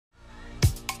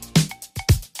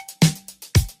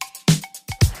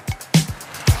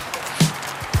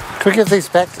Could we give these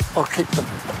back or keep them?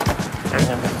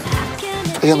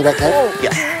 Are you on the back there?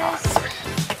 Yeah.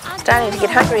 Starting to get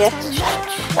hungry.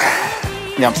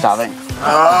 Yeah, I'm starving.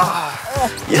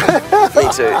 Me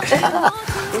too.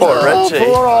 Poor Richie.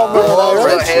 Poor old man. That's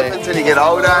what happens when you get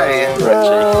older. Richie.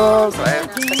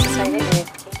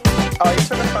 Oh, you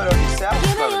took a photo of yourself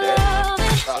over there?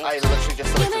 I literally just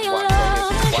selected one. So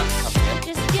here's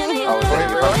one coming in. Oh, was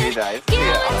that you, Dave?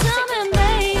 Yeah.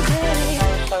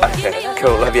 Okay,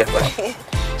 cool. Love you.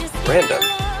 Random.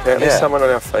 Apparently someone on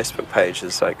our Facebook page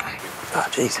is like, oh,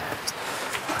 jeez.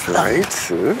 Great.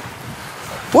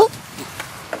 What?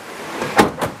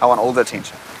 I want all the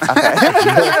attention. Okay.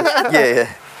 Yeah.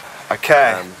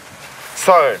 Okay.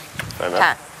 So,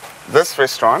 Okay. this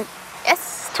restaurant,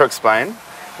 Yes. to explain,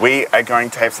 we are going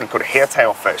to have something called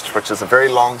hairtail fish, which is a very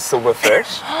long silver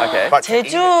fish. Okay. But to eat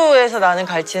it, 제주에서 나는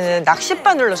갈치는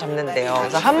낚싯바늘로 잡는데요.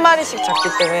 그래서 한 마리씩 잡기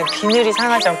때문에 비늘이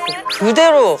상하지 않고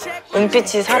그대로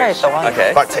은빛이 살아있다고 하네요.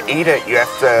 Okay. but to eat it, you have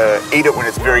to eat it when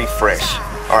it's very fresh,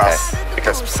 or else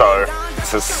because so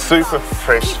it's a super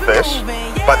fresh fish.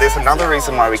 But there's another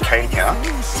reason why we came here.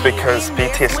 It's because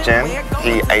BTS Jin,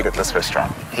 he ate at this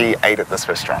restaurant. He ate at this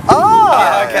restaurant.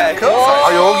 Okay. Cool. 아,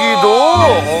 여기도?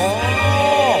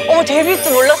 어머, 데뷔트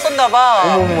몰랐었나 봐.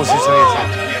 어머, 세상에.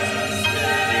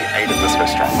 He ate at this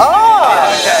restaurant.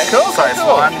 Okay, cool. So it's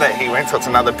one that he went to. It's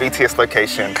another BTS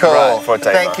location. Cool. For a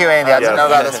day. Thank you, Andy. I didn't know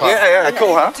about this one. Yeah,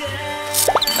 cool, huh?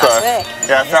 So,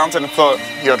 yeah, I found it and thought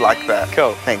you'd like that.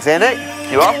 Cool. Thanks, Andy.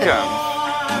 You're welcome.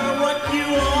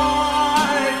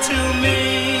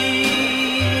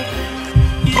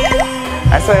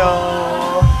 안녕하세요.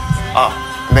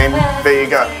 Then there you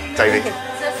go, Davey.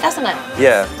 That's a no.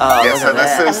 Yeah. Yeah, so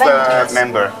this is the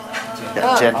member.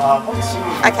 Jen.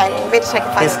 Okay, we better take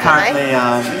a He's photo. currently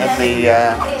at the...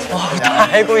 다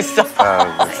알고 있어.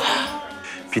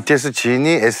 BTS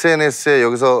진이 SNS에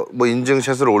여기서 뭐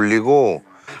인증샷을 올리고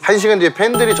 1시간 뒤에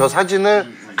팬들이 저 사진을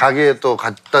가게에 또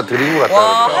갖다 드린 것 같다고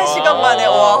와, 그러더라고요. 1시간 만에.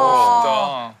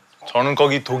 와. 저는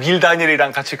거기 독일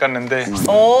다니엘이랑 같이 갔는데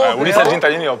오, 우리 그래요? 사진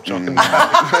다니엘이 없죠. 근데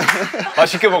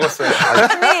맛있게 먹었어요.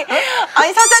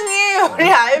 아니 사장님,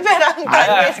 우리 알베랑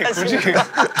다니엘 사진. 굳이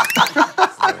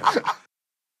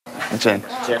진.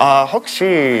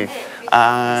 혹시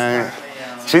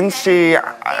진 씨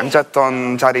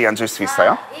앉았던 자리에 앉을 수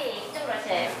있어요?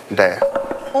 네.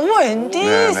 어머, 앤디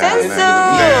네, 센스.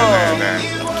 네.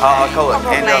 Cool.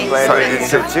 Andrew, I'm glad Sorry, you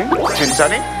is it Jin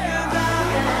자리?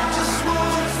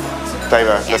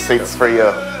 David, the seat's for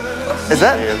you. Is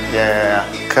it? Yeah.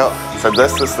 Cool. So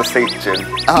this is the seat, Jin.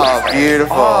 Oh,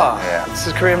 beautiful. Yeah. This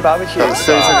is Korean barbecue.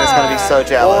 Susan is going to be so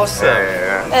jealous. Awesome.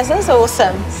 Yeah. This is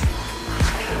awesome.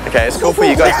 Okay, it's cool for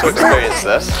you guys to experience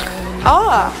this.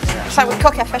 Oh, so we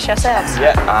cook our fish ourselves.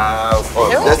 Yeah.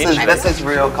 This is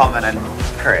real common in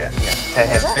Korea. To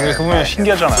have 생각해보면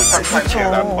신기하잖아.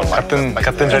 같은 그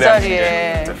자리에 앉는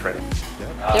게. 자리에.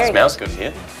 It smells good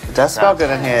here. It does smell good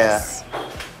in here.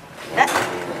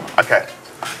 Okay.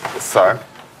 So.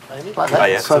 Oh,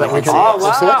 yeah. So that we can wow.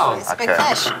 It's a big Okay.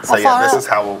 fish. So yeah, this is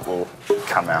how it will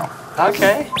come out.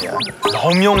 Okay.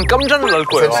 넣으면 깜짝 놀랄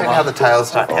거예요. Interesting how the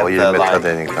tails have 1m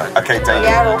되니까. Okay, David.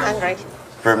 Yeah, we're all hungry.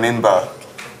 Remember,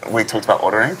 we talked about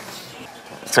ordering.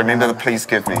 So remember the please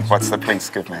give me. What's the please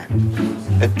give me?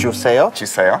 주세요.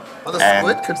 주세요. Oh, the And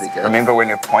squid could be good. remember when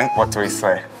you point, what do we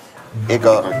say?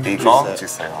 이거 이거 주세요.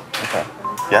 주세요. Okay.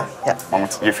 Yeah? Yeah. One more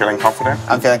you feeling confident?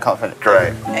 I'm feeling confident.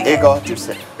 Great. 이거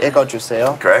주세요. 이거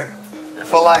주세요. Great.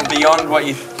 For like Beyond what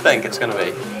you think it's going to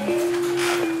be.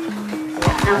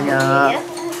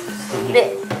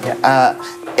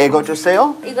 이거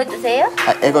주세요. 이거 주세요.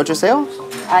 이거 주세요.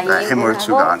 해물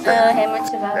추가 안 돼. 해물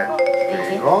추가하고.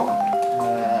 이거.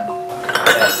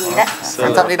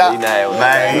 감사합니다. You nailed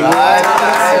it.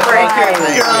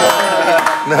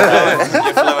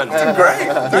 You're fluent. Great.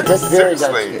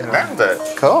 Seriously, nailed it.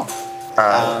 Cool.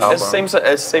 It seems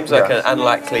like an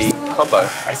unlikely combo.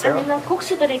 여기는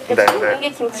국수 드릴게요. 네. 이게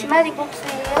김치말이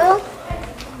국수예요.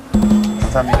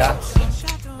 감사합니다.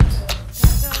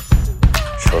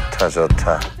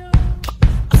 좋다.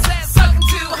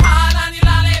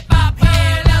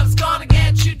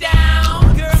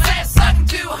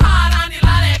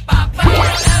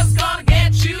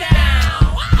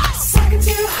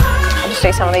 I'll just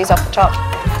do some of these off the top.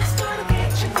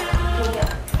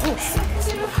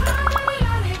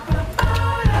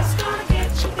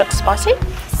 Looks spicy. A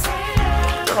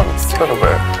little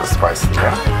bit of spice in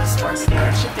there.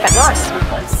 But nice.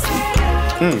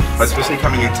 Especially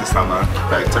coming into summer,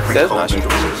 like different That's cold nice. noodle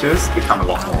dishes become a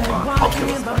lot more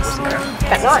popular.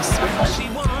 But nice.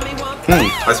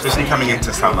 Especially coming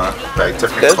into summer, like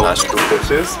different cultural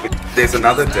dishes. There's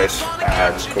another dish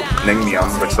called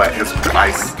naengmyeon, which like has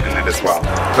ice in it as well,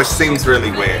 which seems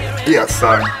really weird. Yeah.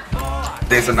 So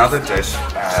there's another dish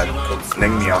called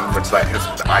naengmyeon, which like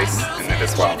has ice in it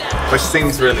as well, which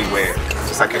seems really weird.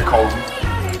 Just like a cold.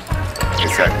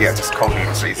 It's like, yeah, just cold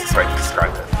noodles. It's the way to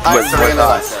describe it. It's really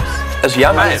nice. It's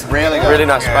yummy. It's really good. Really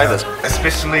nice flavours.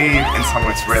 Especially in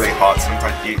summer, it's really hot.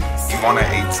 Sometimes you want to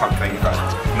eat something but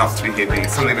not too heavy,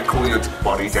 something to cool your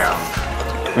body down.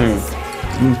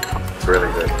 It's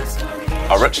really good.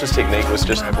 Our Richard's technique was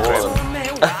just boil them.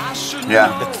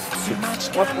 Yeah.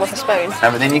 With a spoon.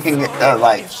 No, but then you can get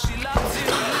like.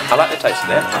 I like the taste of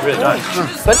that. Really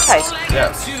nice. Good taste.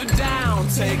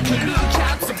 Yeah.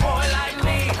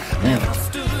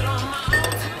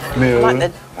 I like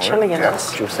the chili in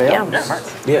this. Yum.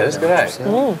 Yeah, it's good.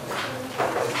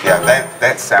 Yeah,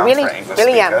 that sounds Really- for English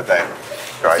really speaker. yum. That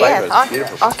great.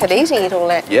 Yeah, I could easily eat all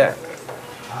that. Yeah.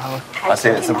 I see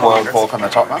it's a boiled pork on the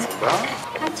top one.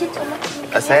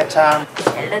 갈치조림 Is that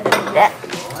잘라드립니다.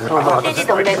 돼지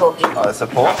동래고기. oh, it's a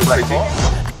pork, black pork.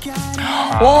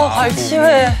 와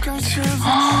갈치회.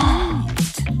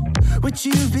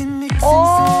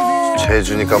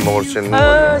 제주니까 먹을 수 있는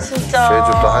아유 거죠. 진짜.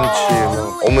 제주 또 한치,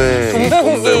 뭐, 어메, 이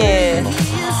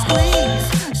돈배고기.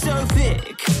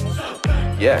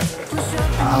 Yeah.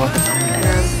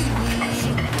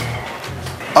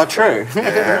 Oh, true.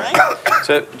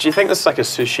 So, do you think this is like a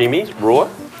sushimi, raw?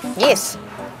 Yes.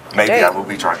 Maybe 네. I will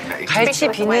be trying to eat. 갈치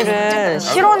비늘은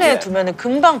실온에 두면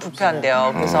금방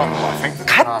부패한대요. 그래서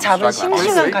갓 잡은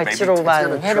싱싱한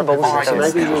갈치로만 회를 먹을 수 있다고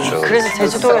했어요. 그래서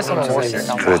제주도에서만 먹을 수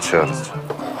있다고. 그렇죠.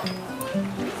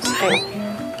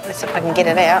 Let's see if I can get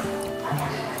it out.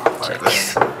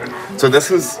 So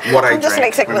this is what I I'm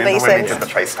drank. dyslexic with Remember these when we things. did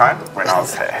the FaceTime when I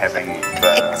was having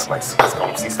the like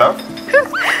spicy stuff?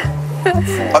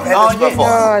 I've had this before.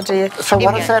 Oh dear. So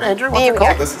what is that, Andrew? What's Here it we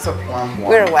called? go. This is a plum one.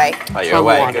 We're away. Oh, you're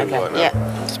away. Good. Yeah.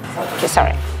 Okay,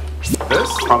 sorry. This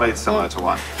probably similar to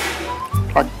one.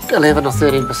 Like 11 or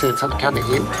 13%, something kind of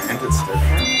end. And it's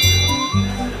different.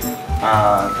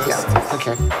 This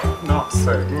Okay. not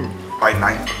so.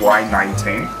 Why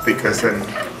 19? Because in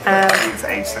it's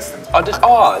age system. Oh,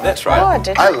 that's Oh, right. I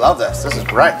did. I love this. This is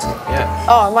great. Yeah.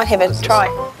 Oh, I might have a try.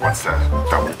 What's the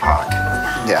double park?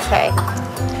 Yeah. Okay.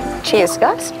 Cheers,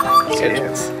 guys.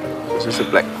 Cheers. This is a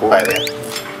black pork. Right there.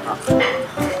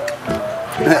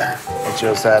 It's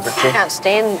yours, Richie. Can't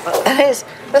stand.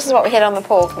 This is what we had on the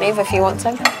pork. Neve, if you want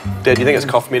some. Dad, do you think it's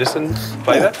cough medicine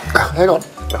flavour? Hang on.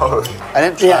 Oh, I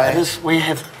didn't try. Yeah, it is. We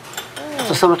have. It's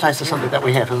a similar taste to something that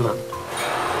we have, isn't it?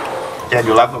 yeah,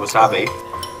 you'll love the wasabi.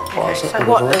 So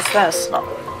what is this?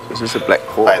 This is a black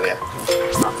pork. Right there.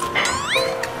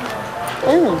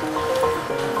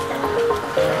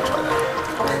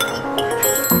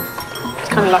 It's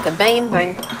kind of like a bean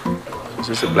thing. This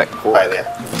is a black pork. Right there.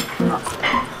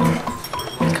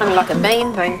 It's kind of like a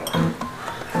bean thing.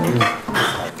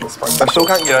 I still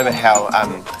can't get over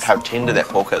how tender that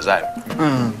pork is, eh?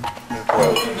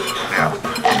 Yeah.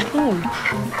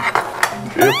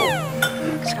 Beautiful.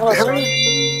 Tell us.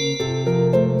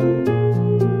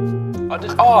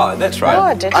 Oh, that's Oh, I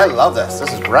right. did. I love this.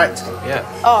 This is great. Yeah.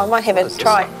 Oh, I might have a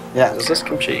try. Yeah. Is this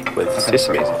kimchi with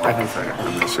sesame? I think so.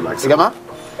 Unless you like You got mine?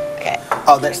 Okay.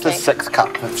 Oh, that's the Okay. 6th cup.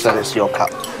 So that's your cup.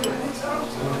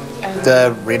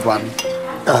 The red one.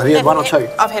 Have you had one or two?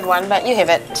 I've had one, but you have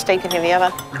it. Steve can have the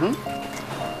other.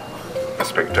 a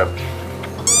spec dip.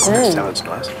 Sounds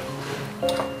nice.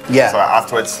 Yeah. So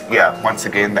afterwards, yeah, once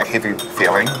again, that heavy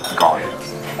feeling gone.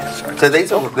 So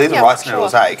these are Yeah, rice sure.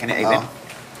 noodles, eh? Can you eat them?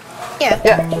 Yeah.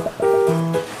 Yeah.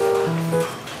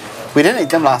 We didn't eat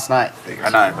them last night. I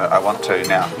know, but I want to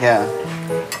now. Yeah.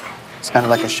 It's kind of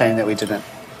like a shame that we didn't.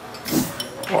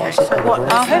 So what?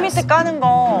 아, 회 밑에 까는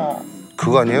거.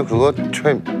 그거 아니에요? 그거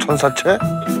천사채?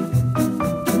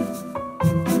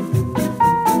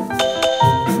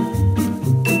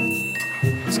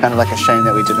 It's kind of like a shame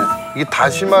that we didn't. 이게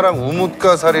다시마랑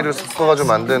우뭇가사리를 섞어가지고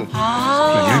만든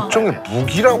일종의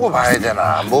무기라고 봐야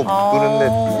되나? 뭐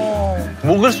그런데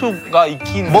먹을 수가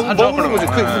있긴 하죠. 먹는 거지.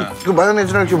 그러면. 그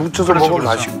마요네즈랑 이렇게 묻혀서 그렇죠, 먹으면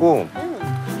그렇죠. 맛있고.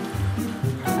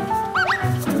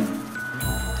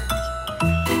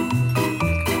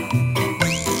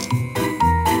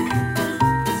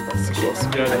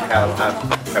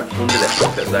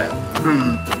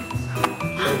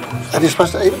 Are you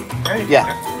supposed to eat it? Yeah.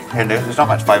 Here, there's not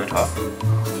much flavour to it.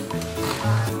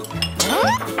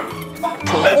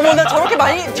 어머 나 저렇게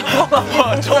많이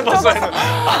저거 처음 봤어요.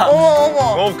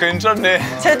 어머 괜찮네.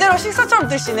 제대로 식사처럼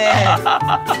드시네.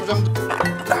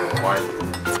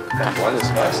 One is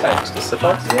nice, eh? Just to sip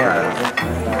on. Yeah.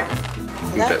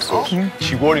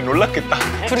 직원이 놀랐겠다.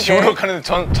 그러게. 집으로 가는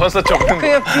전사치 없는 거.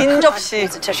 그게 빈 접시.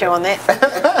 Tissue on it.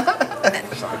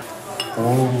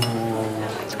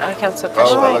 I can put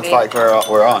Oh, that looks like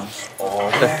we're on.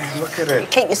 Look at it.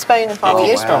 Keep your spoon while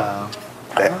we use it.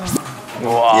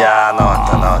 야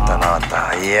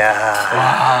나왔다.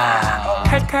 이야.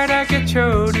 칼칼하게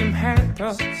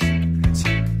조림해도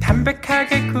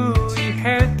담백하게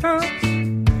구이해도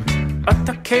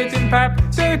어떻게든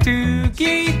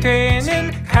밥도둑이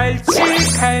되는 갈치.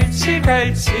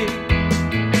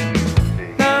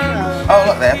 Oh,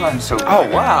 look, the everyone's so. Oh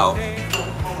wow.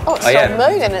 Oh, it's so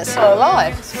moving, it's so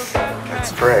alive.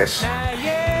 It's fresh.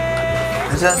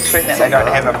 Is that sweet that they don't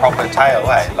have a proper tail,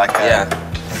 eh? Like a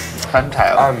front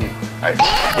tail. Yeah,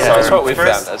 that's what we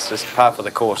found. That's just part of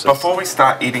the course. Before we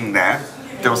start eating that,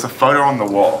 there was a photo on the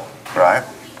wall, right?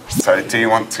 So, do you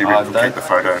want to replicate the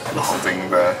photo holding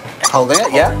the Holding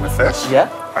the fish? Yeah.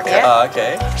 Okay.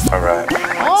 Okay. All right.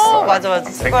 맞아.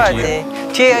 찍어야지.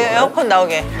 뒤에 에어컨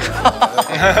나오게.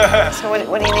 So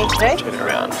what do you need to do? Turn it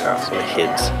around so it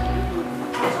hits.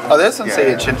 Oh, there's some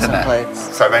sea internet.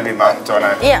 So maybe Martin, do you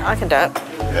want to? Yeah, I can do it.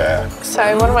 Yeah. So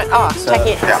what do I... Oh, take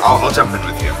it. Yeah, I'll jump in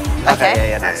with you.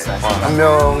 Okay. 한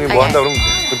명이 뭐 한다 그러면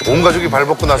온 가족이 발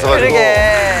벗고 나서 가지고 그러게.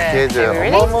 해줘요.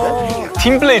 Ready?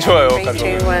 팀 플레이 좋아요. 3,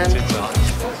 2, 1. 진짜.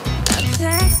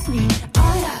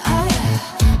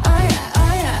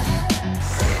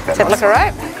 Does it look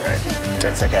alright?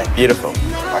 That's okay. Beautiful.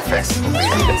 My face.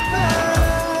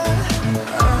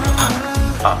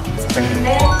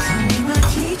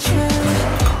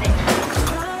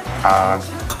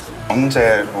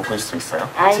 언제 먹을 수 있어요?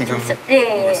 지금 네,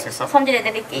 먹을 수 있어? 손질해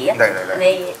드릴게요. 네네네.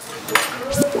 네.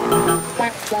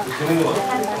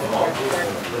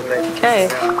 Okay.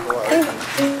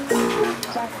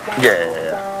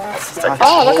 Yeah.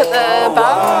 Oh, look at the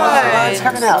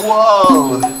bone.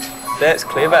 Whoa. That's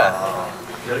clever.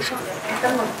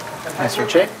 Nice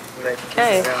Richie.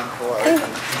 Okay.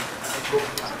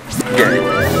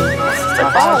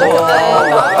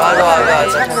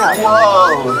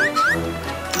 Whoa.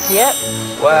 Yep.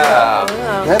 Wow.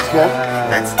 That's good.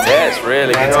 That's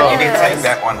really good. You need to take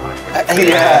that one.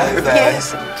 Yeah.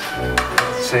 Yes.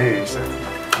 Jeez.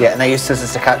 Yeah, and they use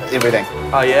scissors to cut everything.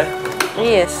 Oh yeah.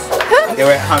 Yes.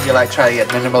 You're at home, you're like trying to get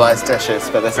minimalized dishes,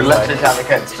 but this is literally how the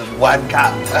kids just one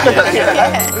cut.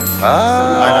 Yeah,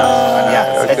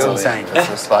 it's insane. It's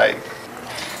just like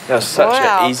That was such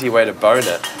Wow. an easy way to bone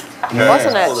it.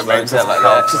 Wasn't Pull the it? bones out like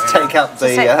that. Just take out the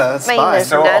Does it mean spine. there's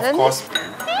so. none Of in? course,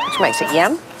 Which makes it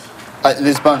yum.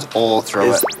 There's bones all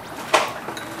through it.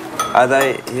 Are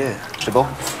they? Yeah. no,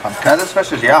 this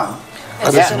fish is young.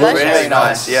 It's Yeah, delicious. really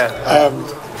nice. Yeah.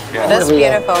 That's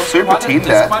beautiful. Super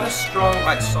tender. Quite a strong,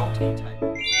 like salty taste.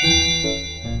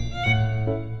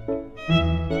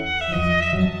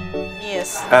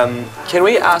 Yes. Can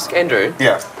we ask Andrew?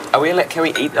 Yeah. Can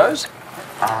we eat those?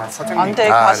 안 돼.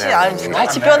 가시 안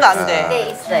갈치뼈는 안 돼. 네,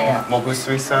 있어요. 먹을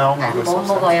수 있어요? 먹을 수 못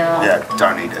있어요? 먹어요. Yeah,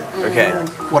 don't eat it. Okay.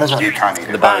 What is it? You can't eat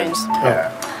it. The bones. Yeah.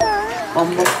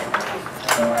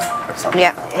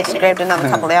 Yeah, it's grabbed another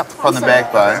couple out. From the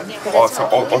backbone. So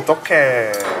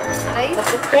어떻게?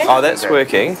 Oh, that's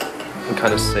working. You can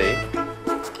kind of see.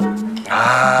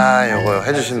 아, 요거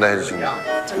해주신다. It's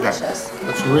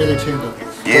really tender.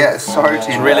 Yeah, it's so tender. It's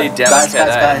really delicate.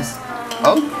 Guys.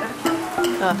 Oh.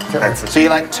 That's So you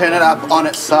like turn it up on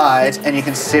its side and you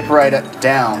can separate it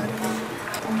down.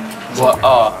 What?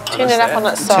 Oh. Turn it up on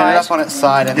its Turn it side. up on its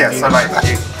side and Yeah, then so like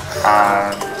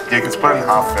you can split it in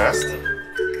half first.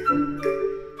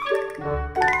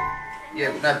 yeah,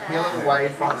 no, peel it away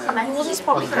from it.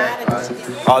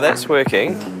 Oh, that's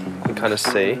working. You can kind of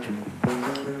see.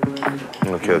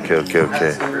 오케이.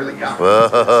 Really young.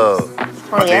 와우.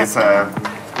 But yeah. there's I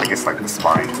guess like the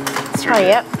spine. Oh,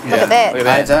 yep. Look at that. Look at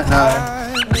I that. don't know.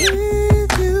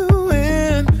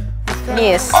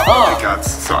 Yes. Oh, my God,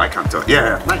 so I can't do it.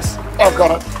 Yeah, nice. I've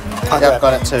got it. I've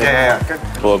got it too. Yeah, good.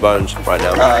 Full of bones right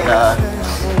now. No.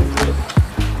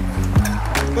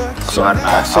 So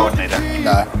I wouldn't need it.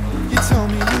 No.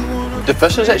 The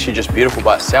fish is actually just beautiful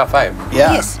by itself, eh?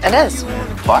 Yeah. Yes, it is.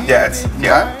 Yeah, it's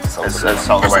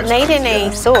solid. Doesn't need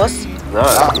any sauce. No,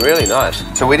 really nice.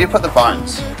 So where do you put the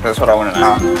bones? That's what I want to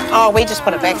know. Oh, we just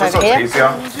put it back That's over what's here.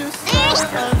 easier.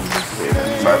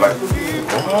 So like,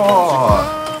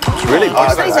 It's really Oh,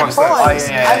 good. these are prawns.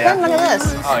 yeah. Open, look at this.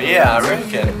 Oh yeah, I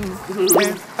reckon.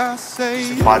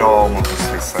 바로 먹을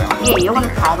수 있어요. 예,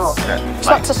 이거는 바로.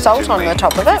 Lots of salt on the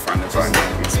top of it.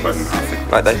 Split in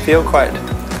half. Like they feel quite.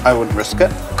 I wouldn't risk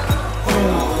it.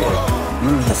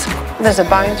 There's a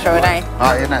bone through it, eh?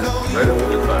 Oh, yeah, no.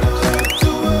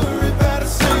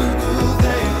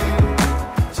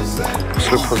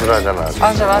 포슬포슬하잖아.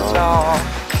 맞아.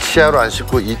 치아로 안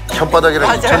씻고 이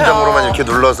혓바닥이랑 입천장으로만 이렇게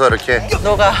눌러서 이렇게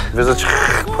너가 그래서 쫙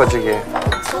퍼지게.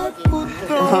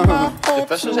 The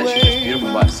fish is actually just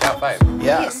beautiful by itself, eh?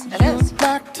 Yes. It is.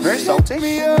 Very salty.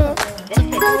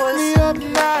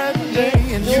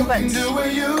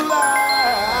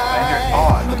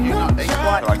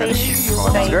 White fish.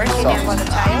 So you very put it down by the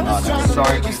tail. So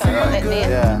That there.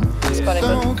 yeah. It's got a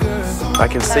good. I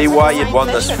can see why you'd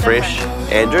want this fresh,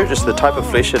 Andrew. Just the type of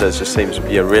flesh it is just seems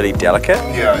really delicate.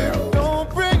 Yeah.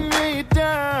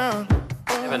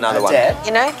 Have another one. Dad.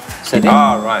 You know?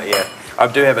 Oh, right, yeah. I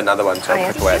do have another one, so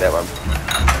I'll pick away at that one.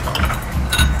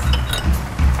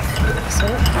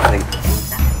 I think.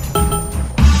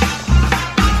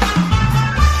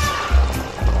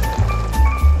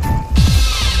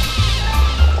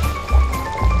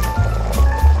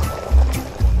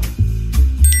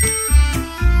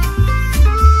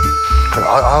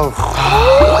 아우.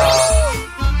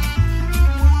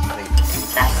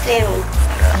 That's it.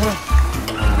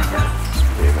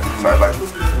 So like,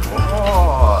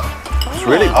 It's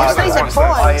really These are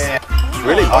prawns. It's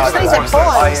really These are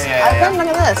prawns. yeah. Open, look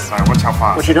at this. so watch how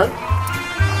fast. What you doing?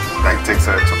 Like takes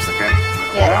a chopstick in.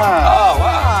 Yeah. Oh,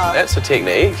 wow. That's a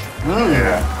technique.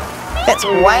 Yeah. That's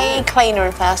way cleaner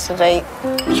and faster to eat.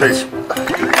 Cheese.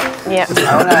 Yeah.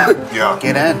 Yeah.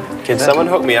 Get in. Can someone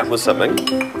hook me up with something?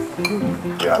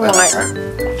 Yeah. That's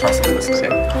okay. Try some of this.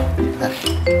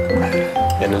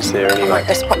 And is there any like...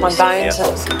 Just put my bones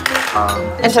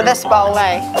Yeah. into this bowl,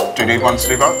 eh? Do you need one,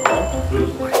 Steve?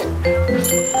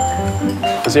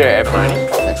 Is there an app running?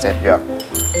 That's it. Yeah.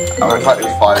 Looks like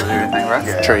there's 5 of everything, right?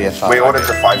 Yeah. True, yeah. We ordered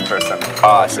the 5-person.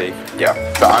 Oh, I see. Yeah.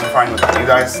 So I'm fine with that. You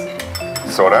guys,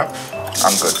 sorta.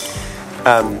 I'm good.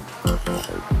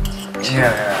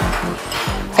 Yeah.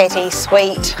 Fatty,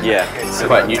 sweet. Yeah, it's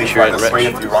quite nutrient Sweet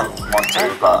rich. if you want to,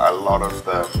 but a lot of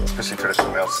the, especially traditional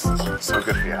meals, so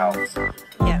good for your health.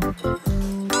 Yeah.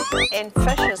 And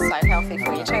fish is so healthy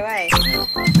for you too, eh?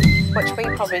 Which we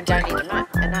probably don't eat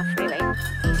enough, really.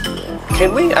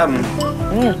 Can we, I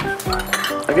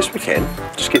guess we can.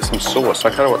 Just get some sauce. I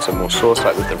kind of want some more sauce,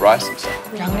 like with the rice and stuff.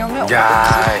 양념이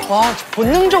야, 와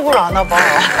본능적으로 아나 봐.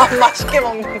 맛있게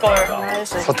먹는 걸.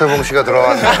 서태봉 씨가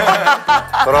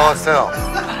돌아왔어요.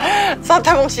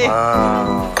 서태봉 씨.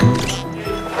 아,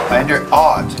 Andrew,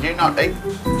 did you not eat?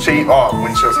 When she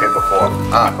was here before,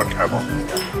 I couldn't have one.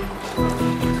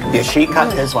 Yeah, she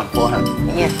cut his one for him.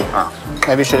 Yeah.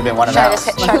 Maybe it should have been one of Showed ours.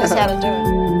 us how to do it.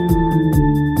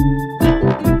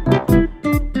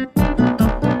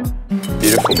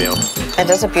 Beautiful meal. It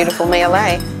is a beautiful meal,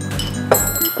 eh? Is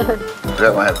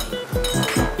that one?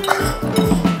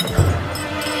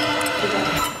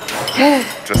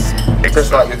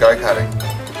 Just like your go-karting.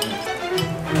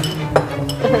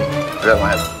 Is that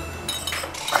one?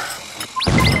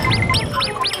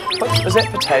 Was that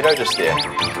potato just there?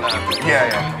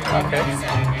 yeah. Okay.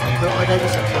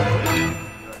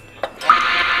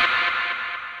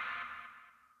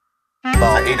 So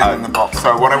eat it in the bowl.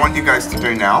 So what I want you guys to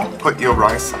do now, put your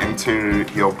rice into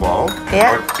your bowl.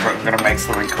 Yeah. We're gonna make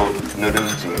something called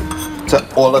noodle-ji. So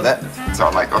all of that? So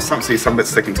like, or some bits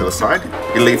sticking to the side.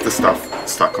 You leave the stuff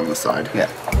stuck on the side. Yeah.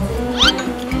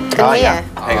 Oh, yeah.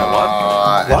 Hang on,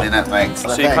 what? And then that makes...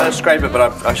 So you kind of scrape it, but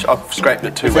I've scraped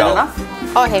it too Is that well. enough?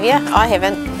 Oh, have you? I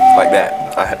haven't. Like that.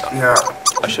 Yeah.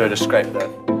 I should have just scraped that.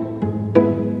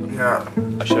 Yeah.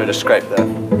 I should have just scraped that.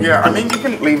 Yeah, I mean, you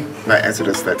can leave that as it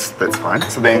is, that's fine.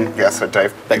 So then, yeah, so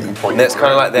Dave, they can pour you. That's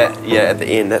kind of like that, yeah, at the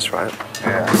end, that's right.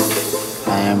 Yeah.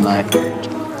 I am like...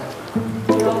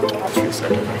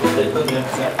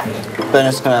 Then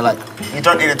it's gonna like... You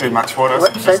don't need to do much water.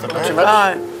 Just a bit.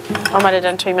 Oh, I might have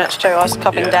done too much too. I was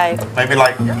copying Dave. Maybe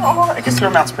like, I guess your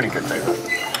amount's pretty good, Dave.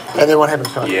 And then what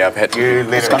happens to it? Yeah, I've had to You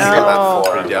let it gonna sit get like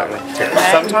pretty delicately.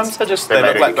 Sometimes they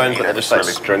look like bones, but they're just like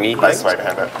stringy Best things. way to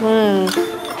have it.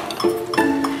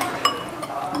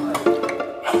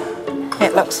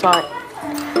 It looks like.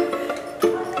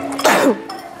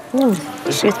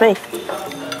 Excuse me.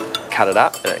 Cut it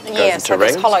up and it goes Yeah, into so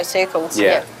rings. there's hollow circles.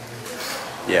 Yeah.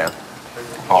 Yeah.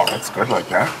 Oh, that's good like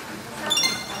that.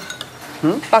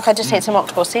 Like I just had some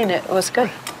octopus in it. It was good.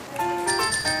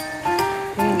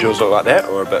 Do yours look like that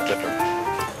or a bit different?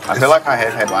 I feel like I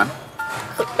have had one.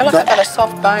 I feel like I've got a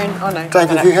soft bone. Oh no. Dave,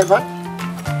 have you had one?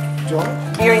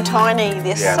 Very tiny.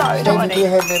 They're so Dave, tiny. do you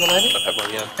have never had I've had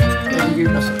one, yeah. it? You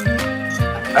miss it.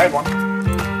 I had one.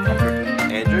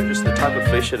 Andrew, just the type of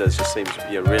flesh it is just seems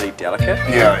really delicate.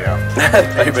 Yeah.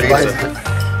 Favourite is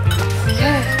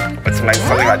It's amazing.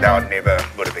 Something like that I never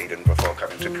would have eaten before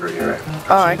coming to Korea.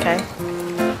 Oh, okay.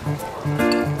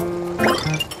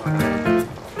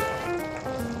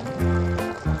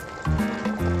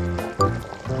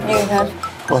 had?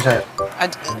 What's it?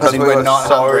 Because we're not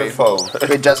so hungry. full.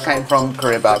 We just came from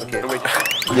Korean barbecue.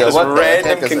 This what the random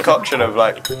heck is it? concoction of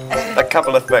like a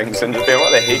couple of things and just being,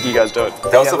 what the heck are you guys doing?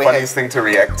 That was Yeah, the we funniest thing to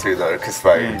react to though, because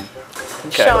they... Okay.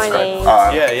 Shiny.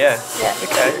 Yeah.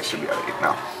 Okay. You should be able to eat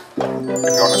now. If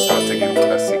you want to start digging for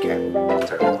this, you can.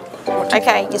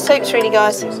 Okay, your soup's ready,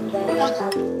 guys.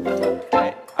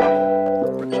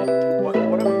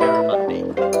 What a barramundi.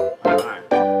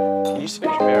 Can you search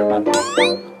barramundi?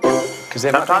 Because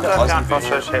there might be the Aussie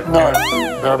version. No,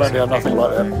 barramundi are nothing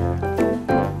like that.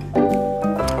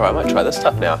 Alright, I might try this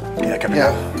stuff now. Yeah, come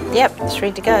Yeah, Yep, it's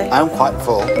ready to go. I'm quite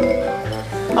full.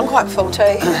 I'm quite full too.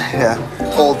 Yeah.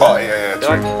 All Oh, yeah,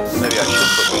 true. Maybe I should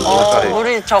put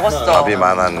물이 적었어. 밥이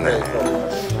많았네.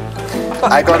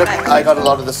 I got a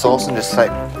lot of the sauce and just like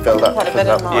filled up Quite a with bit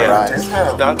of the mine. Yeah. rice.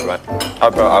 That's right.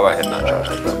 I won't hit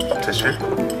that. Tissue?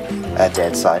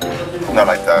 Dad's side. No,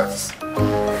 like those.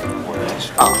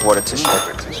 Oh, water tissue.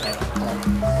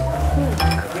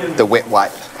 The wet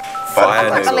wipe. Fire I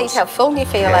can't believe noodles. how full you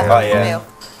feel after Oh, the yeah. meal.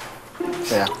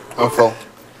 Yeah, I'm full.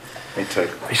 Me too.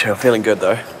 Me too, I'm feeling good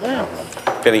though.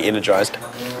 Feeling energized.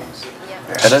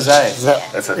 It is, eh?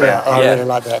 That's it. Yeah, I Yeah. really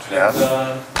like that. Yeah.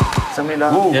 Some of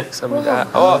that.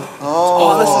 Oh,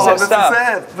 this is it stuff.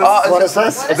 What is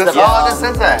this? It's the, Yeah. Oh, this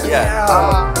is it. Yeah.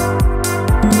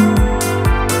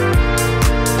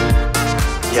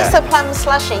 Is this the plum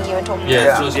slushy you were talking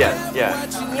Yeah. about? Yeah.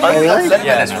 Oh, really?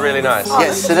 Yeah, it's really nice.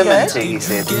 Yeah, cinnamon tea, you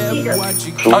said.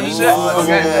 Oh, is it?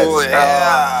 Okay.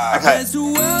 Okay.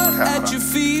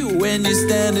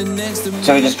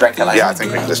 So we just drink it like Yeah, I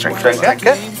think we can just drink it. Drink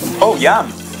it? Oh,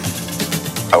 yum.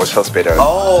 I wish feels better.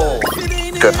 Oh.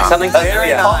 Good, huh? Something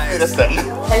very nice.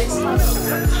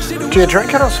 Do you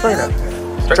drink it or spoon it?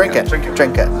 Drink it.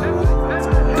 Drink it.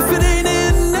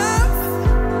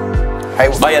 Hey,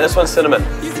 Oh yeah, this one's cinnamon.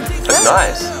 It's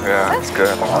nice. Yeah, it's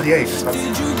good. Oh, yeah, you can smell it.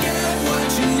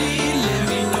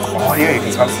 Oh, yeah, you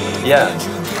can smell it. Yeah.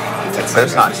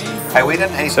 That's nice. hey, we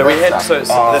didn't eat So we had this. so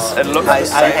this it looked the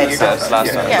same as this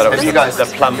last time, but it was You guys- the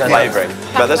plum flavouring.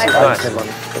 But this is nice.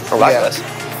 I like Yeah. this.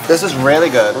 This is really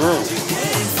good.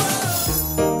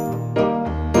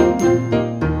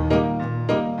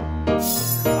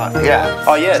 Yeah.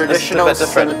 Oh yeah, Traditional this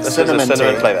is a bit different. This is a cinnamon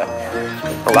cinnamon tea. flavour.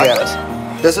 I like this.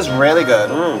 This is really good.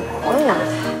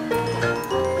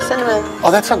 Cinnamon. Oh,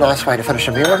 that's a nice way to finish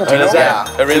a meal, isn't It is Yeah.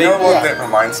 It really You know what that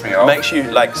reminds me of? makes you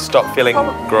like stop feeling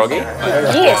groggy.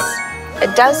 Yes,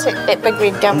 it does. That big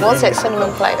red gum was that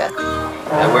cinnamon flavour.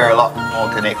 We're a lot more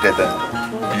connected than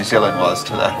New Zealand was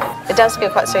today. It does feel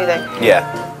quite soothing. Yeah.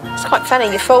 It's quite funny.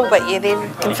 You're full, but you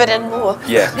then can fit in more.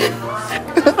 Yeah.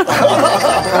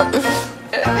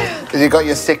 You got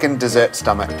your second dessert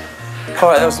stomach.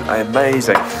 Oh, that was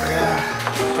amazing.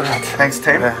 Thanks,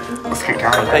 team. Let's keep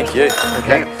going. Thank you.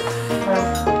 Okay.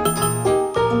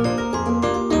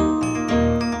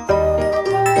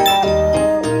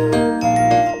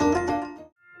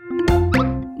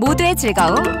 모두의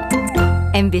즐거움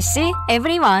MBC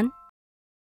에브리원.